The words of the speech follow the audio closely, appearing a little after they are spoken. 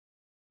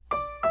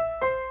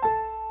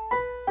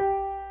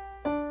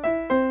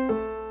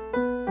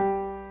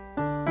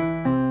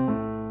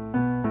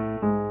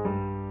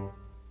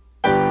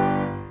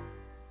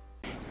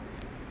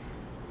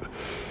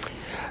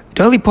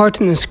Dolly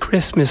Parton's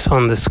Christmas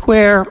on the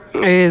Square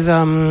is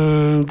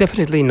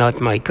definitely not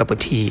my cup of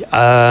tea.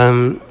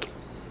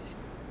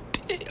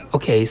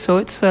 Okay, so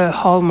it's a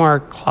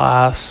Hallmark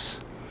class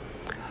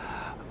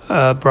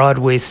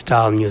Broadway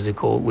style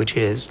musical, which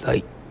is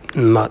like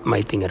not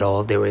my thing at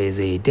all. There is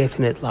a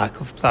definite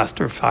lack of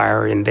plaster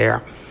fire in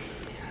there.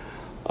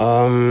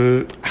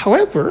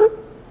 However,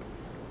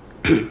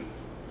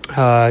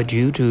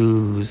 due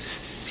to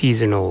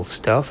seasonal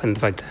stuff and the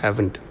fact I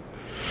haven't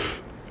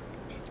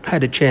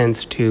had a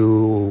chance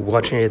to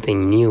watch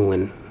anything new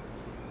in,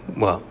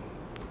 well,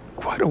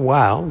 quite a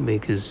while,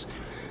 because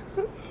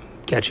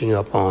catching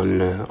up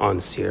on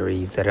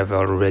series that have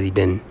already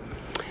been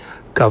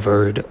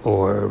covered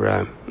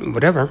or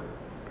whatever.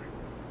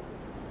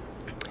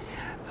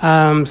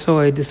 So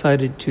I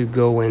decided to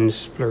go and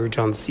splurge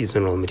on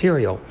seasonal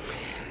material.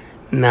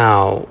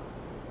 Now,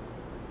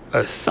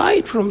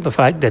 aside from the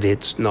fact that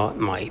it's not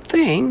my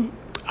thing,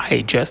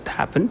 I just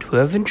happen to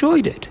have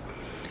enjoyed it.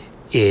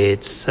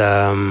 It's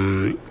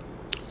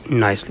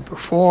nicely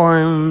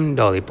performed.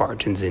 Dolly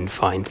Parton's in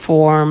fine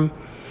form.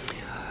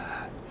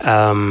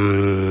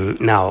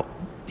 Now,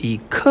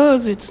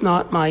 because it's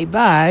not my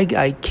bag,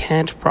 I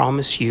can't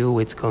promise you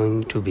it's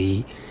going to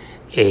be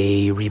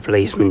a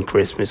replacement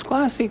Christmas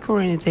classic or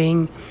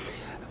anything.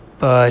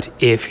 But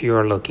if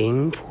you're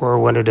looking for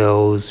one of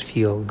those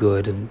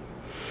feel-good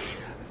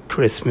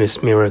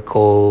Christmas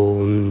miracle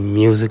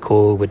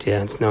musical with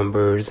dance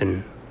numbers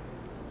and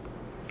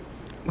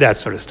that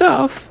sort of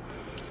stuff,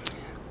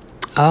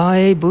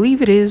 I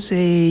believe it is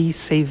a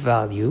safe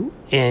value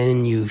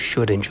and you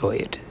should enjoy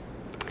it.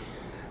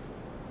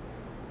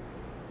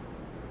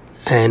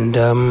 And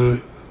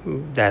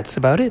that's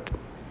about it.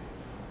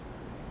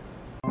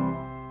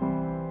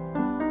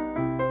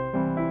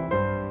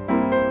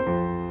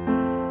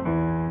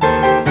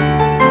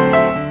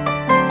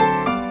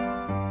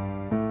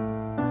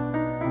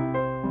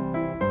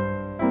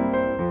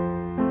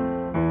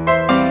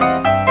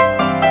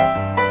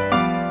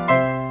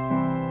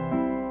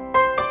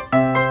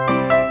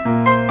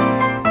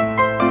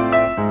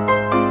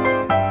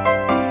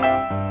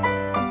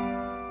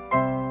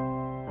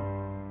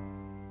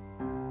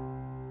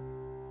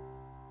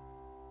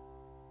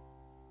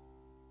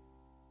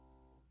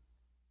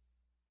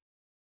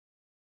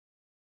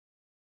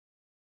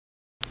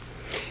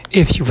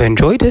 If you've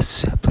enjoyed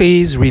this,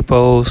 please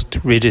repost,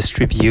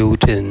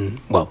 redistribute, and,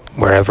 well,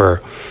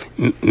 wherever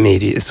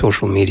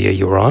social media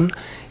you're on.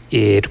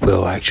 It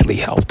will actually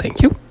help.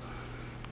 Thank you.